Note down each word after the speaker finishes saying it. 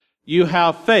You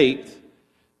have faith,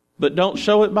 but don't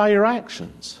show it by your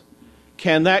actions.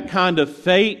 Can that kind of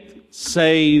faith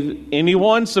save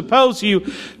anyone? Suppose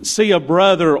you see a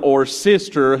brother or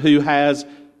sister who has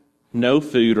no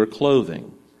food or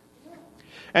clothing.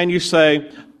 And you say,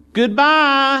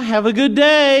 goodbye, have a good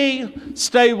day,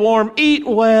 stay warm, eat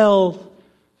well.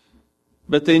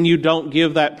 But then you don't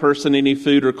give that person any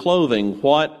food or clothing.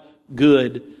 What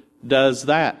good does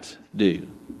that do?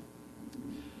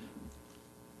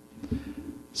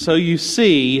 So you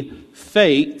see,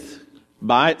 faith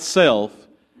by itself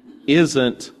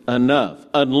isn't enough.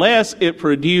 Unless it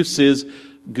produces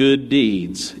good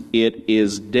deeds, it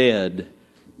is dead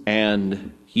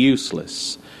and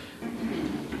useless.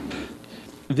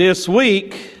 This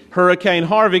week, Hurricane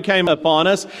Harvey came upon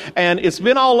us, and it's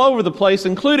been all over the place,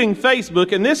 including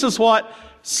Facebook, and this is what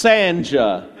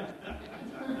Sanja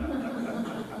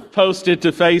posted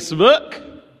to Facebook.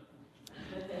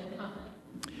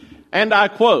 And I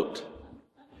quote,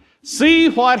 "See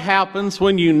what happens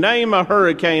when you name a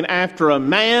hurricane after a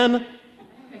man?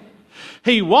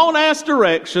 He won't ask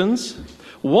directions,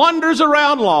 wanders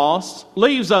around lost,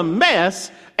 leaves a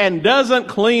mess, and doesn't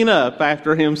clean up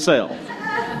after himself."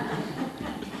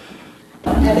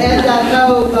 And as I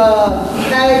know,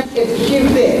 tonight it's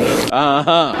Q-Fix.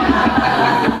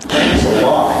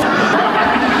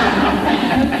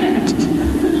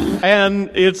 And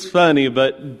it's funny,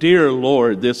 but dear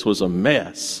Lord, this was a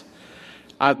mess.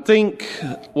 I think,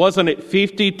 wasn't it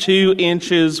 52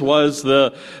 inches was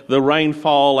the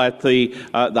rainfall at the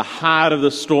height of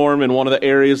the storm in one of the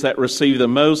areas that received the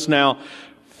most. Now,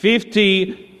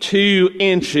 52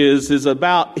 inches is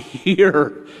about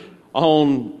here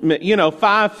on,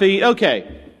 5 feet. Okay,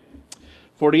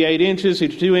 48 inches,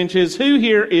 52 inches. Who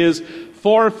here is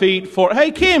 4 feet 4?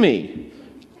 Hey, Kimmy,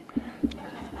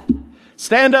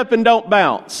 stand up and don't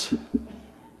bounce.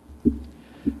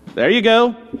 There you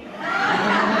go.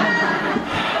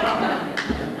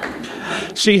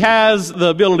 She has the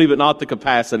ability but not the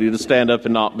capacity to stand up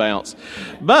and not bounce.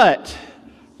 But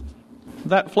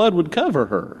that flood would cover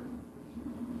her.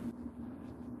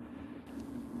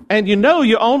 And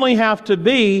you only have to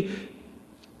be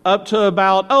up to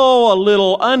about, a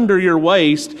little under your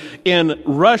waist in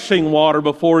rushing water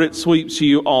before it sweeps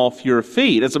you off your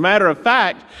feet. As a matter of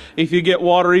fact, if you get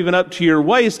water even up to your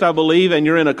waist, I believe, and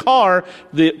you're in a car,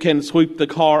 that can sweep the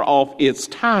car off its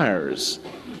tires.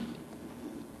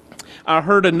 I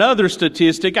heard another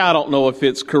statistic. I don't know if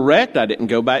it's correct. I didn't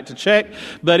go back to check.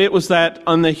 But it was that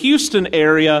on the Houston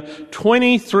area,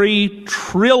 23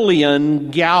 trillion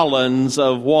gallons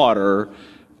of water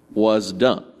was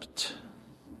dumped.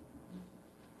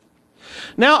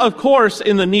 Now, of course,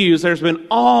 in the news, there's been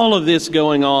all of this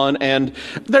going on, and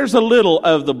there's a little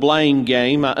of the blame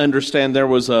game. I understand there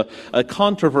was a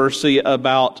controversy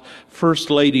about First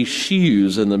Lady's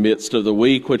shoes in the midst of the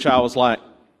week, which I was like,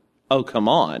 oh, come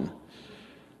on.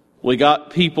 We got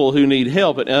people who need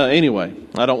help. Anyway,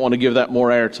 I don't want to give that more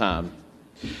airtime.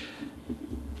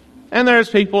 And there's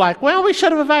people like, well, we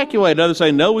should have evacuated. Others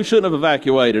say, no, we shouldn't have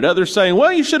evacuated. Others saying,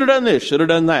 well, you should have done this, should have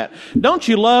done that. Don't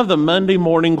you love the Monday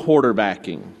morning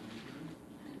quarterbacking?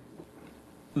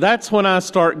 That's when I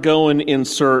start going in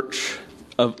search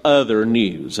of other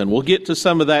news. And we'll get to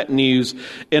some of that news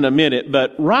in a minute.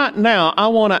 But right now, I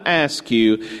want to ask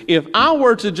you, if I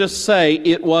were to just say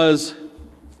it was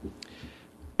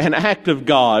an act of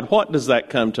God, what does that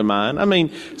come to mind? I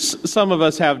mean, some of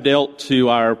us have dealt to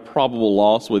our probable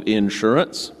loss with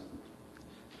insurance.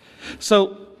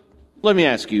 So let me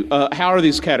ask you, how are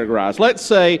these categorized? Let's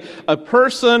say a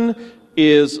person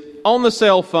is on the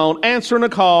cell phone, answering a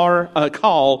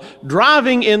call,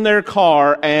 driving in their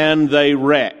car, and they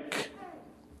wreck.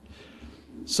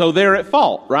 So they're at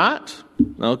fault, right?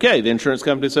 Okay, the insurance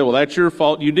company said, well, that's your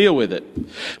fault, you deal with it.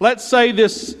 Let's say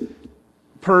this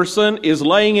person is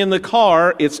laying in the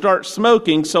car, it starts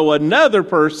smoking, so another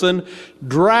person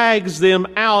drags them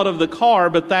out of the car,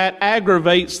 but that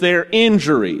aggravates their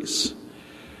injuries.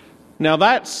 Now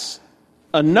that's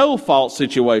a no-fault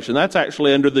situation. That's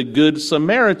actually under the Good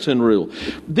Samaritan rule.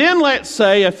 Then let's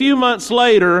say a few months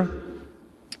later,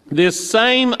 this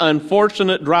same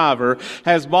unfortunate driver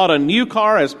has bought a new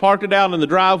car, has parked it out in the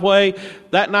driveway.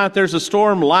 That night there's a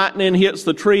storm, lightning hits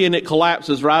the tree, and it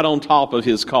collapses right on top of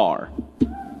his car.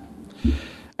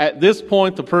 At this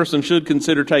point, the person should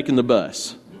consider taking the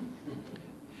bus.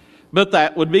 But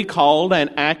that would be called an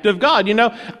act of God.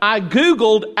 I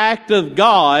Googled act of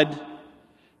God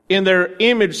in their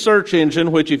image search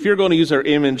engine, which if you're going to use their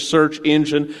image search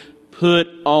engine, put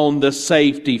on the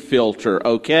safety filter,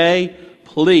 okay?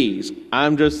 Please.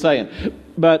 I'm just saying.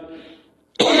 But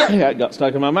it got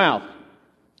stuck in my mouth.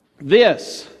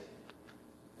 This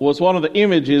was one of the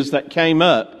images that came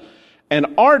up,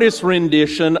 an artist's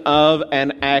rendition of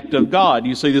an act of God.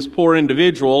 You see, this poor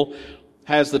individual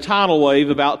has the tidal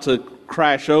wave about to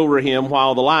crash over him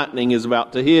while the lightning is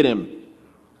about to hit him.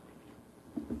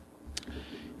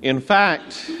 In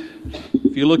fact,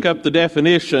 if you look up the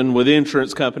definition with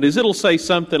insurance companies, it'll say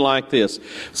something like this: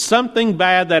 something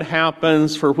bad that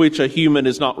happens for which a human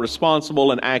is not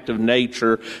responsible, an act of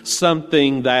nature,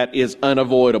 something that is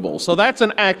unavoidable. So that's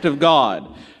an act of God.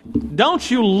 Don't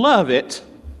you love it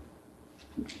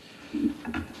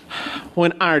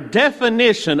when our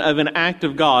definition of an act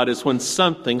of God is when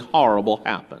something horrible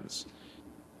happens?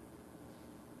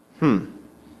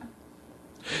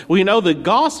 We know the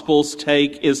Gospel's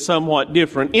take is somewhat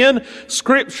different. In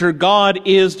Scripture, God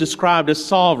is described as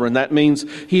sovereign. That means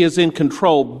He is in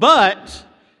control. But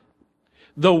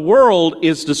the world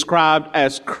is described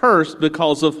as cursed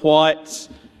because of what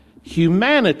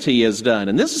humanity has done.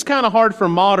 And this is kind of hard for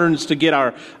moderns to get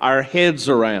our heads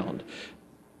around.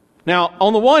 Now,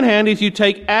 on the one hand, if you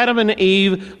take Adam and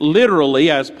Eve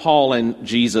literally, as Paul and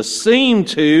Jesus seem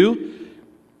to,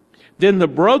 then the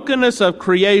brokenness of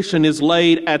creation is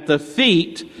laid at the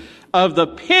feet of the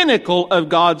pinnacle of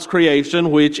God's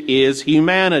creation, which is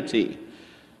humanity.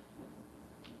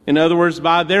 In other words,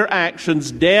 by their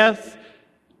actions, death,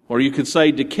 or you could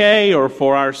say decay, or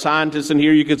for our scientists in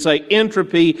here, you could say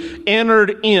entropy,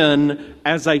 entered in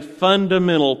as a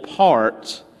fundamental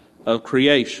part of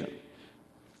creation.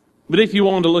 But if you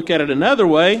want to look at it another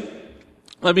way,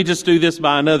 let me just do this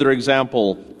by another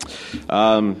example.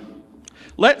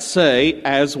 Let's say,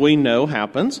 as we know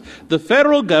happens, the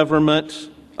federal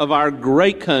government of our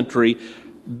great country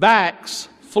backs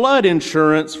flood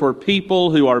insurance for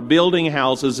people who are building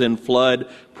houses in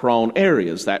flood-prone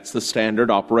areas. That's the standard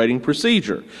operating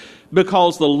procedure,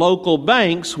 because the local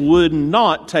banks would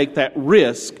not take that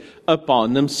risk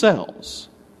upon themselves.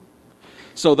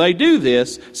 So they do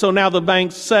this. So now the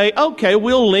banks say, okay,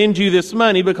 we'll lend you this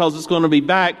money because it's going to be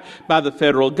backed by the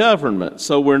federal government.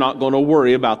 So we're not going to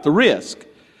worry about the risk.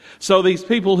 So these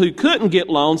people who couldn't get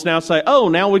loans now say, oh,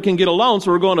 now we can get a loan,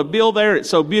 so we're going to build there. It's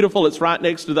so beautiful. It's right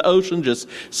next to the ocean. Just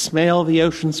smell the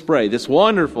ocean spray. That's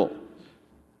wonderful.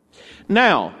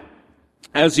 Now,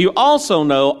 as you also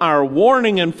know, our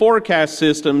warning and forecast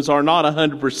systems are not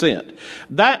 100%.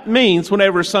 That means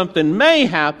whenever something may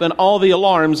happen, all the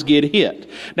alarms get hit.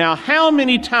 Now, how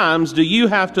many times do you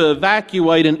have to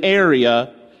evacuate an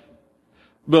area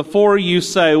before you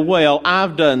say, well,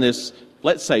 I've done this,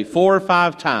 let's say 4 or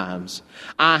 5 times.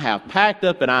 I have packed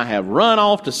up and I have run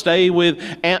off to stay with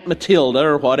Aunt Matilda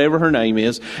or whatever her name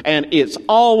is, and it's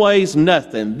always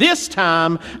nothing. This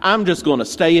time, I'm just going to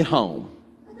stay at home.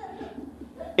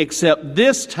 Except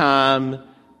this time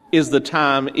is the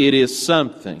time it is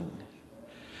something.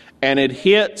 And it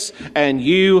hits and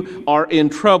you are in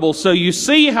trouble. So you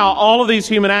see how all of these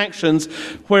human actions,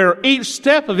 where each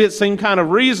step of it seemed kind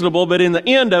of reasonable, but in the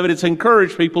end of it, it's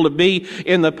encouraged people to be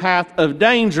in the path of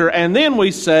danger. And then we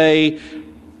say,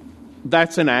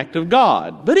 that's an act of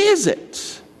God. But is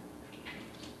it?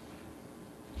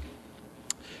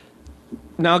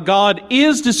 Now, God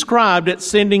is described as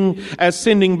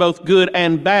sending both good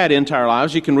and bad into our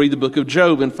lives. You can read the book of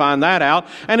Job and find that out.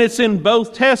 And it's in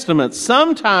both Testaments.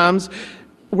 Sometimes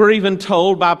we're even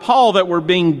told by Paul that we're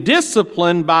being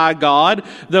disciplined by God.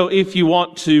 Though if you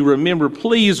want to remember,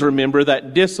 please remember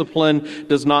that discipline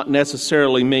does not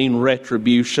necessarily mean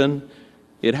retribution.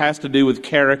 It has to do with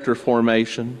character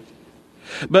formation.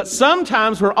 But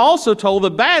sometimes we're also told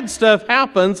the bad stuff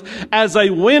happens as a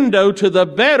window to the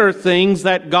better things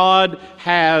that God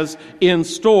has in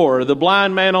store. The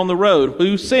blind man on the road,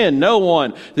 who sinned? No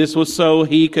one. This was so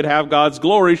he could have God's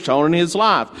glory shown in his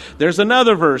life. There's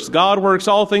another verse. God works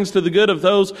all things to the good of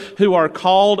those who are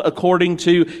called according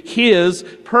to His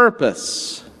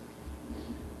purpose.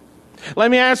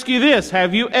 Let me ask you this.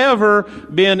 Have you ever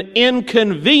been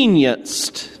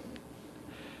inconvenienced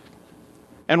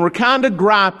and we're kind of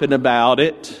griping about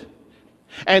it,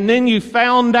 and then you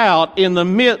found out in the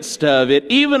midst of it,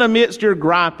 even amidst your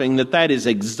griping, that is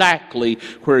exactly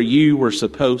where you were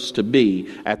supposed to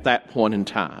be at that point in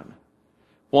time?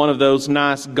 One of those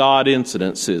nice God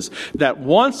incidences that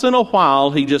once in a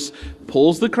while He just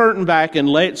pulls the curtain back and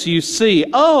lets you see,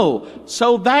 oh,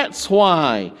 so that's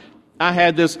why I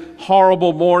had this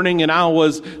horrible morning and I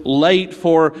was late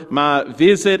for my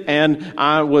visit and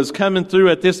I was coming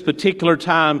through at this particular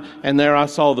time, and there I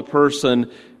saw the person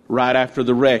right after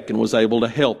the wreck and was able to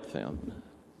help them.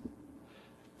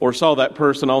 Or saw that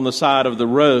person on the side of the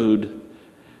road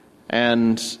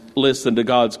and listened to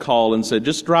God's call and said,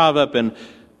 just drive up and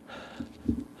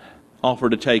offer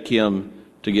to take him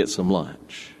to get some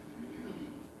lunch.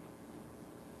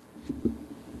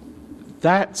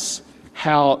 That's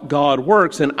how God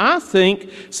works. And I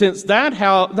think since that's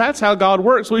how God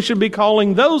works, we should be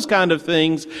calling those kind of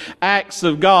things acts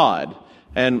of God.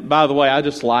 And by the way, I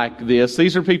just like this.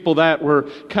 These are people that were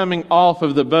coming off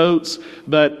of the boats,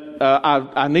 but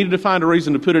I needed to find a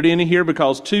reason to put it in here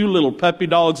because 2 little puppy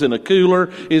dogs in a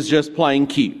cooler is just plain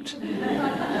cute.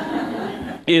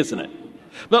 Isn't it?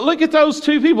 But look at those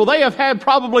 2 people. They have had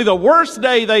probably the worst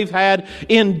day they've had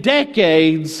in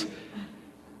decades.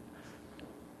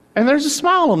 And there's a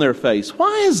smile on their face.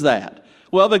 Why is that?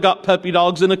 Well, they got puppy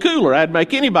dogs in a cooler. That'd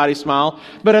make anybody smile.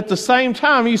 But at the same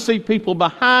time, you see people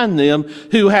behind them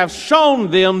who have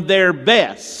shown them their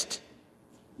best,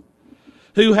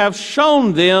 who have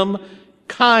shown them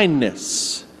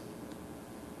kindness.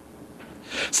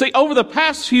 See, over the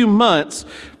past few months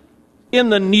in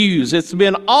the news, it's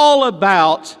been all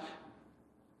about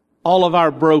all of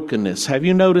our brokenness. Have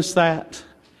you noticed that?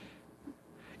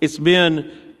 It's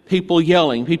been people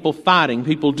yelling, people fighting,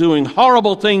 people doing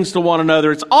horrible things to one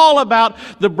another. It's all about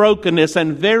the brokenness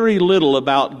and very little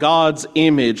about God's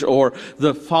image or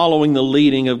the following the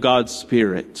leading of God's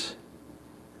Spirit.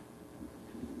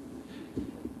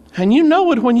 And you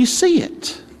know it when you see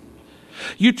it.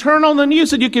 You turn on the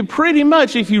news and you can pretty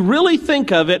much, if you really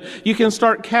think of it, you can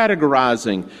start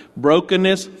categorizing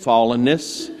brokenness,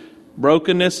 fallenness,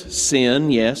 brokenness,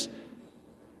 sin, yes.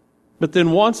 But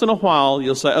then once in a while,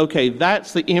 you'll say, okay,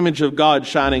 that's the image of God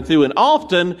shining through. And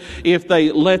often, if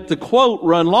they let the quote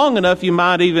run long enough, you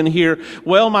might even hear,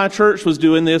 well, my church was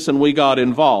doing this and we got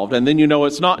involved. And then you know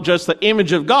it's not just the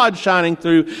image of God shining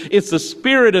through, it's the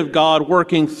Spirit of God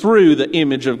working through the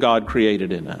image of God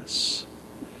created in us.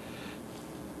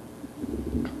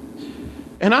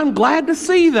 And I'm glad to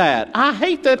see that. I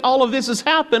hate that all of this has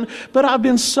happened, but I've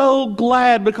been so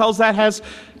glad because I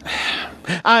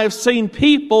have seen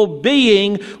people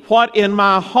being what in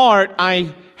my heart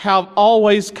I have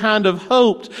always kind of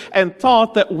hoped and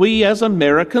thought that we as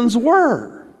Americans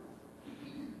were.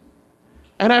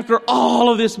 And after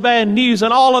all of this bad news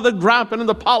and all of the griping and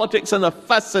the politics and the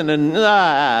fussing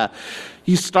and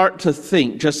you start to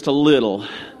think just a little,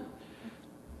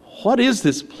 what is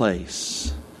this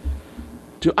place?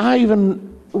 Do I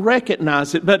even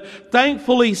recognize it? But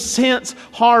thankfully, since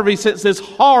Harvey, since this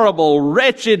horrible,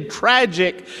 wretched,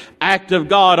 tragic act of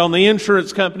God on the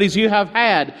insurance companies, you have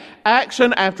had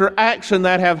action after action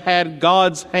that have had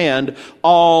God's hand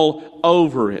all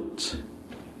over it.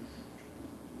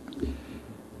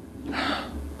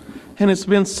 And it's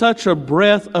been such a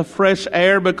breath of fresh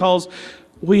air because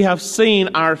we have seen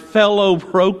our fellow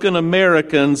broken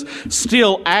Americans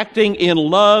still acting in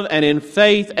love and in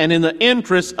faith and in the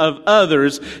interests of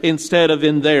others instead of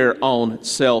in their own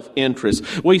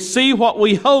self-interest. We see what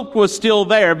we hoped was still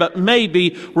there, but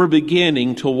maybe we're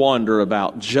beginning to wonder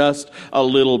about just a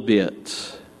little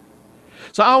bit.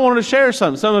 So I wanted to share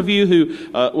some. Some of you who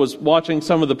was watching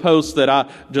some of the posts that I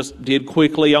just did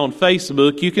quickly on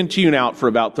Facebook, you can tune out for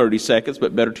about 30 seconds,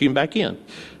 but better tune back in.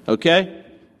 Okay?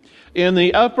 In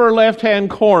the upper left-hand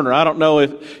corner, I don't know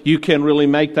if you can really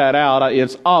make that out.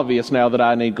 It's obvious now that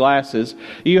I need glasses.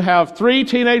 You have 3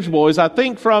 teenage boys, I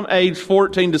think from age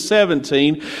 14 to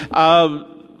 17.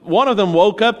 One of them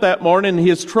woke up that morning and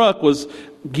his truck was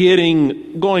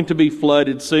going to be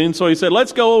flooded soon. So he said,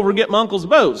 let's go over and get my uncle's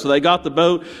boat. So they got the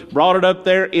boat, brought it up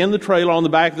there in the trailer on the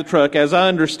back of the truck. As I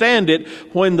understand it,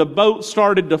 when the boat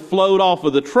started to float off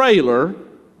of the trailer,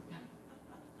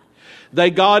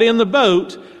 they got in the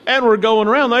boat and were going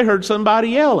around. They heard somebody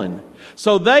yelling.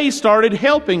 So they started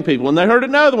helping people. And they heard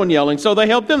another one yelling. So they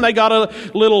helped them. They got a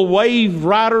little wave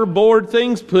rider board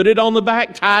things, put it on the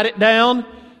back, tied it down.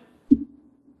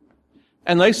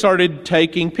 And they started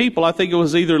taking people. I think it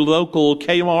was either local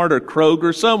Kmart or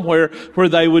Kroger, somewhere where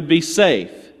they would be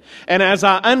safe. And as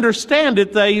I understand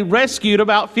it, they rescued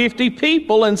about 50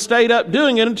 people and stayed up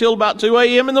doing it until about 2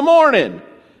 a.m. in the morning.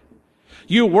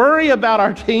 You worry about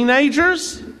our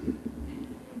teenagers?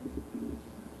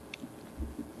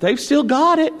 They've still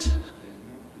got it.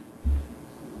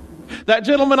 That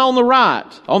gentleman on the right,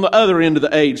 on the other end of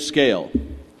the age scale.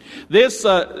 This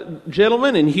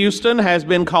gentleman in Houston has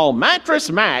been called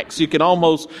Mattress Max. You can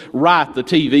almost write the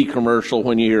TV commercial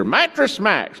when you hear Mattress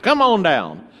Max. Come on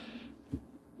down.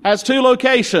 Has 2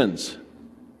 locations.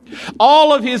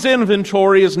 All of his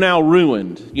inventory is now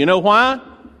ruined. You know why?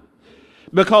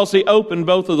 Because he opened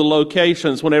both of the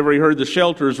locations whenever he heard the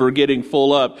shelters were getting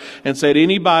full up and said,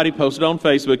 anybody, posted on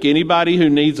Facebook, anybody who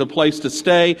needs a place to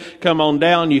stay, come on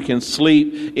down. You can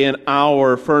sleep in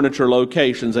our furniture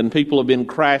locations. And people have been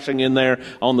crashing in there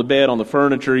on the bed, on the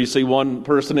furniture. You see one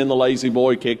person in the lazy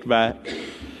boy kicked back.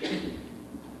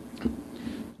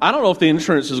 I don't know if the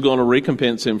insurance is going to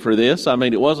recompense him for this. I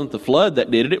mean, it wasn't the flood that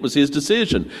did it. It was his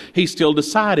decision. He still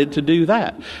decided to do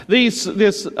that.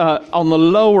 On the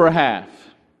lower half.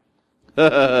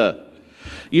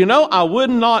 You know, I would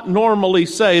not normally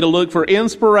say to look for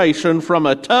inspiration from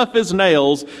a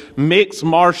tough-as-nails mixed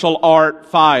martial art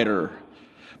fighter.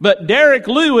 But Derek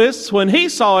Lewis, when he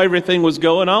saw everything was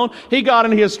going on, he got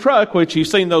in his truck, which you've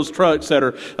seen those trucks that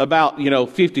are about,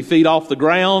 50 feet off the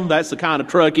ground. That's the kind of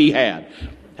truck he had.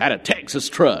 Had a Texas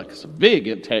truck. It's big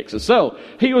in Texas. So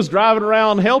he was driving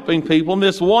around helping people. And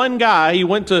this one guy, he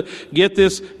went to get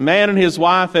this man and his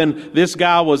wife, and this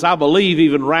guy was, I believe,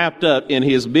 even wrapped up in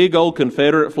his big old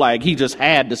Confederate flag. He just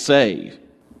had to save.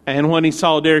 And when he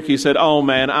saw Derek, he said, "Oh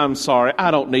man, I'm sorry.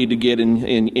 I don't need to get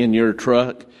in your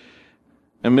truck."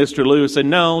 And Mr. Lewis said,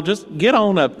 "No, just get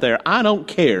on up there. I don't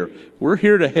care. We're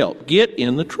here to help. Get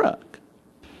in the truck."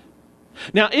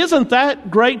 Now, isn't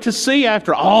that great to see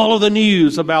after all of the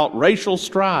news about racial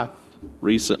strife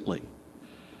recently?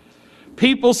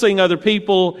 People seeing other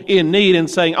people in need and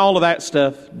saying all of that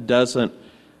stuff doesn't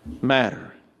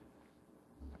matter.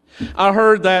 I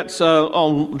heard that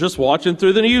on just watching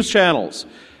through the news channels.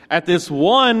 At this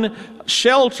one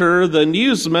shelter, the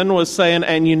newsman was saying,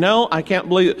 and I can't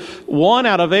believe it, 1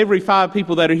 out of every 5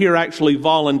 people that are here actually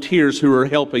volunteers who are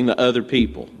helping the other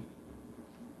people.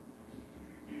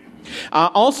 I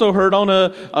also heard on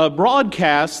a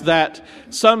broadcast that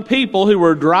some people who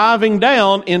were driving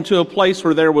down into a place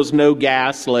where there was no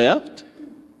gas left,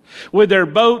 with their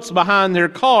boats behind their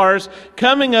cars,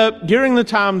 coming up during the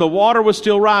time the water was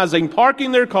still rising,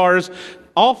 parking their cars,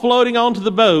 offloading onto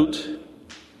the boat,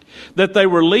 that they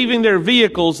were leaving their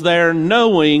vehicles there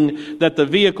knowing that the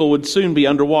vehicle would soon be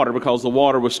underwater because the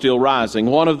water was still rising.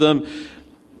 One of them,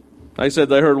 they said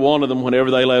they heard one of them whenever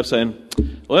they left saying,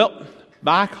 "Well,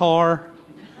 bye, car."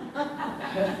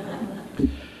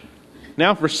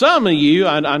 Now, for some of you,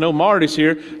 I know Marty's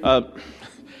here.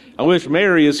 I wish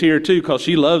Mary is here too, because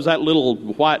she loves that little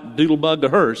white doodlebug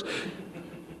of hers.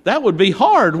 That would be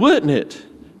hard, wouldn't it?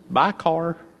 Bye,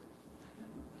 car.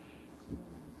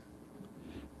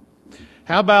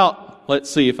 How about, let's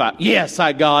see yes,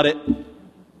 I got it.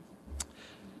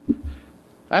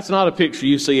 That's not a picture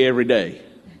you see every day.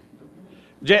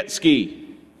 Jet ski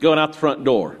going out the front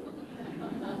door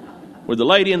with the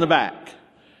lady in the back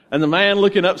and the man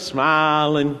looking up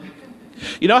smiling.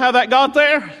 You know how that got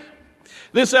there?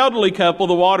 This elderly couple,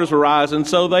 the waters were rising,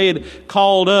 so they had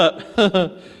called up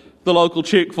the local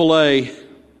Chick-fil-A.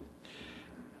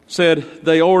 Said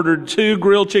they ordered 2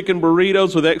 grilled chicken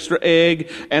burritos with extra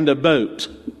egg and a boat.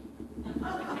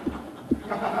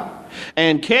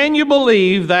 And can you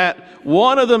believe that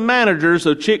one of the managers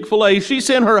of Chick-fil-A, she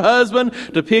sent her husband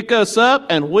to pick us up,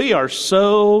 and we are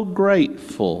so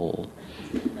grateful.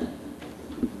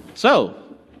 So,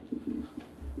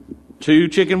 2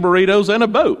 chicken burritos and a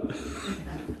boat.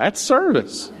 That's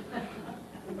service.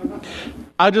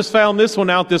 I just found this one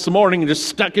out this morning and just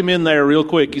stuck him in there real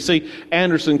quick. You see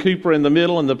Anderson Cooper in the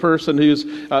middle, and the person who's,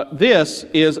 this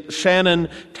is Shannon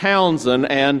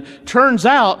Townsend. And turns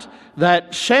out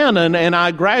that Shannon and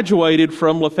I graduated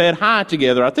from Lafayette High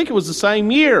together. I think it was the same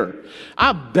year.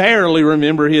 I barely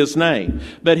remember his name,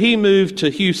 but he moved to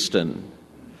Houston.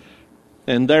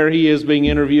 And there he is being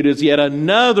interviewed as yet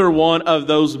another one of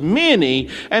those many,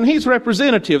 and he's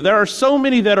representative. There are so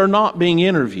many that are not being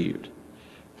interviewed.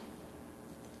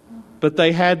 But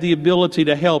they had the ability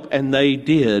to help, and they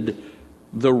did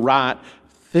the right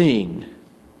thing.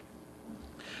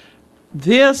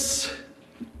 This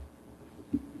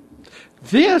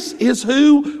is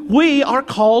who we are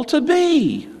called to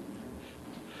be.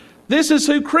 This is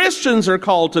who Christians are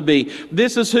called to be.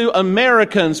 This is who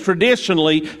Americans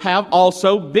traditionally have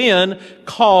also been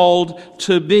called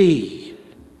to be.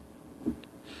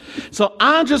 So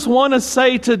I just want to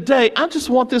say today, I just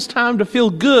want this time to feel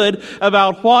good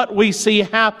about what we see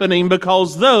happening,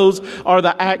 because those are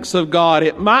the acts of God.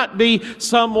 It might be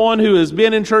someone who has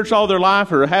been in church all their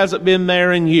life or hasn't been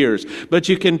there in years, but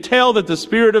you can tell that the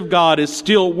Spirit of God is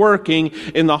still working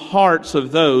in the hearts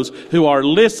of those who are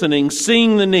listening,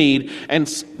 seeing the need, and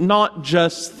not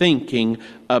just thinking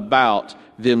about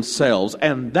themselves.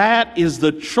 And that is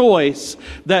the choice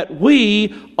that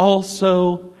we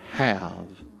also have.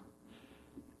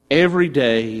 Every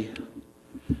day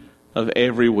of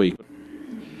every week.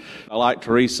 I like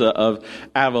Teresa of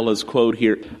Avila's quote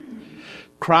here.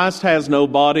 Christ has no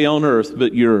body on earth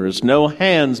but yours, no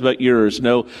hands but yours,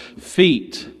 no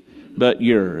feet but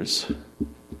yours.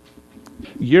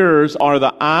 Yours are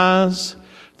the eyes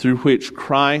through which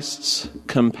Christ's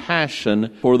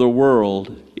compassion for the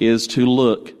world is to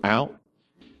look out.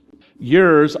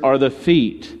 Yours are the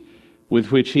feet with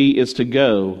which he is to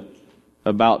go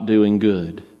about doing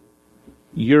good.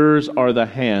 Yours are the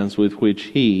hands with which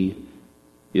he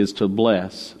is to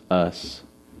bless us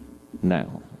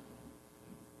now.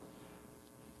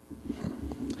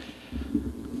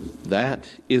 That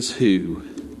is who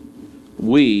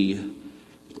we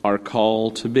are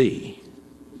called to be.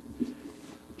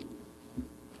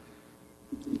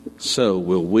 So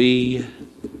will we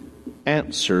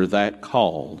answer that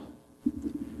call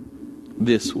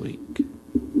this week?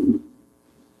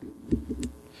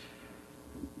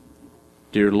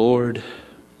 Dear Lord,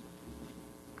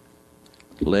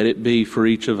 let it be for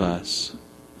each of us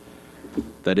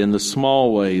that in the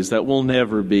small ways that will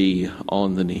never be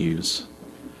on the news,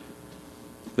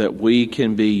 that we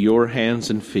can be your hands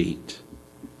and feet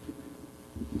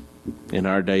in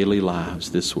our daily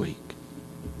lives this week.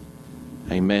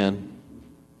 Amen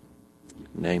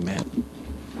and amen.